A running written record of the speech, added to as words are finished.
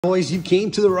Boys, you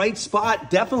came to the right spot.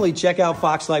 Definitely check out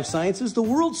Foxx Life Sciences, the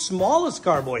world's smallest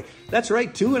carboy. That's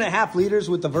right, 2.5 liters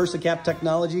with the VersaCap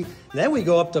technology. Then we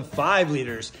go up to 5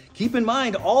 liters. Keep in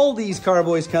mind, all these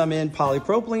carboys come in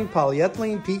polypropylene,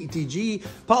 polyethylene, PETG,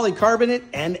 polycarbonate,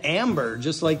 and amber,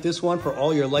 just like this one for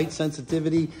all your light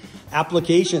sensitivity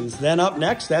applications. Then up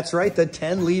next, that's right, the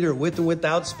 10 liter with and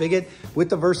without spigot with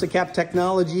the VersaCap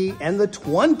technology, and the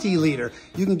 20 liter.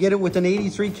 You can get it with an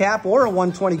 83 cap or a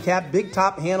 120 cap, big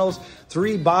top handles,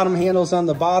 3 bottom handles on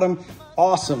the bottom.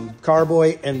 Awesome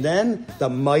carboy. And then the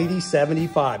mighty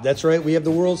 75. That's right, we have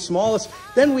the world's smallest.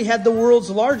 Then we had the world's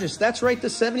largest. That's right, the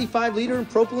 75 liter in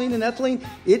propylene and ethylene.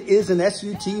 It is an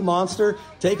SUT monster.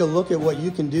 Take a look at what you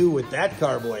can do with that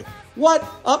carboy. What?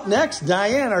 Up next,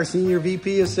 Diane, our Senior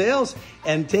VP of Sales,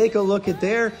 and take a look at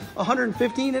their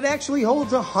 115. It actually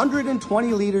holds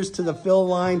 120 liters to the fill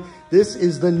line. This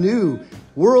is the new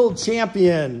world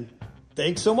champion.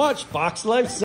 Thanks so much, Foxx Life Sciences.